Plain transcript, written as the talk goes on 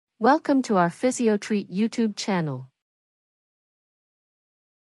Welcome to our PhysioTreat YouTube channel.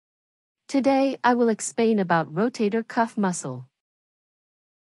 Today I will explain about rotator cuff muscle.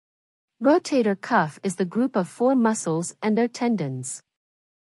 Rotator cuff is the group of 4 muscles and their tendons.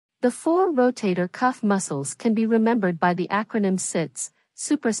 The 4 rotator cuff muscles can be remembered by the acronym SITS,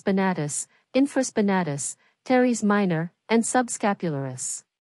 supraspinatus, infraspinatus, teres minor, and subscapularis.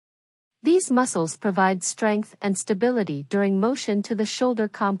 These muscles provide strength and stability during motion to the shoulder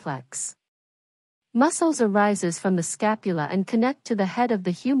complex. Muscles arises from the scapula and connect to the head of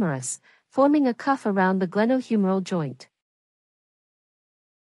the humerus, forming a cuff around the glenohumeral joint.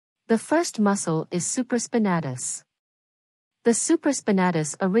 The first muscle is supraspinatus. The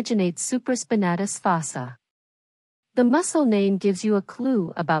supraspinatus originates supraspinatus fossa. The muscle name gives you a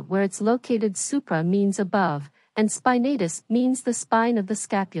clue about where it's located. Supra means above, and spinatus means the spine of the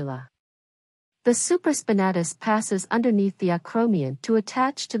scapula. The supraspinatus passes underneath the acromion to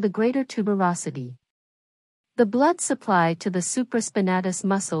attach to the greater tuberosity. The blood supply to the supraspinatus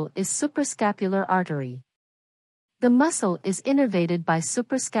muscle is suprascapular artery. The muscle is innervated by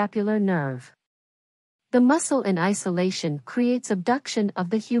suprascapular nerve. The muscle in isolation creates abduction of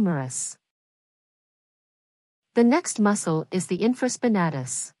the humerus. The next muscle is the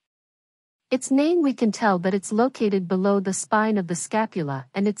infraspinatus. Its name we can tell that it's located below the spine of the scapula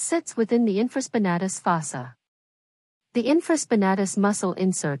and it sits within the infraspinatus fossa. The infraspinatus muscle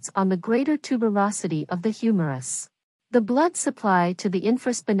inserts on the greater tuberosity of the humerus. The blood supply to the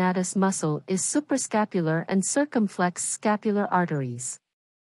infraspinatus muscle is suprascapular and circumflex scapular arteries.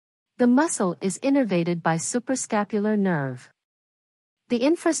 The muscle is innervated by suprascapular nerve. The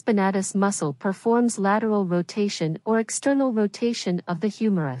infraspinatus muscle performs lateral rotation or external rotation of the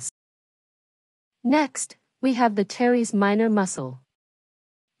humerus. Next, we have the teres minor muscle.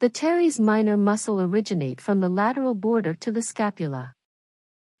 The teres minor muscle originate from the lateral border to the scapula.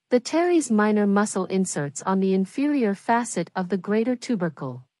 The teres minor muscle inserts on the inferior facet of the greater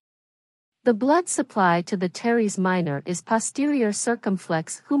tubercle. The blood supply to the teres minor is posterior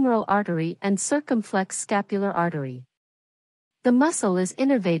circumflex humeral artery and circumflex scapular artery. The muscle is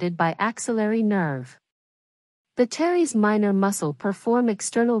innervated by axillary nerve. The teres minor muscle perform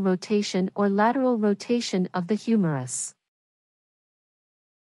external rotation or lateral rotation of the humerus.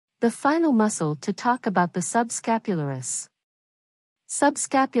 The final muscle to talk about the subscapularis.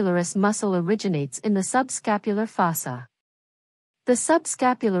 Subscapularis muscle originates in the subscapular fossa. The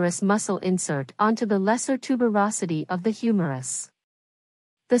subscapularis muscle insert onto the lesser tuberosity of the humerus.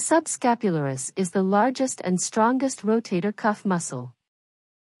 The subscapularis is the largest and strongest rotator cuff muscle.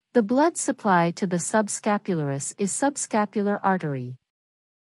 The blood supply to the subscapularis is subscapular artery.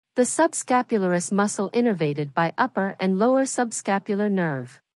 The subscapularis muscle innervated by upper and lower subscapular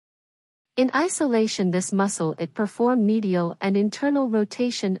nerve. In isolation this muscle it perform medial and internal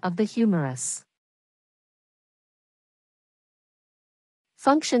rotation of the humerus.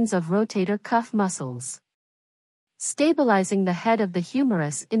 Functions of rotator cuff muscles. Stabilizing the head of the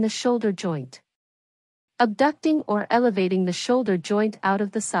humerus in the shoulder joint. Abducting or elevating the shoulder joint out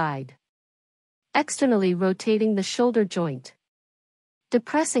of the side. Externally rotating the shoulder joint.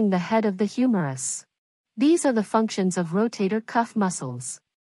 Depressing the head of the humerus. These are the functions of rotator cuff muscles.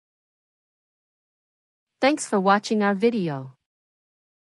 Thanks for watching our video.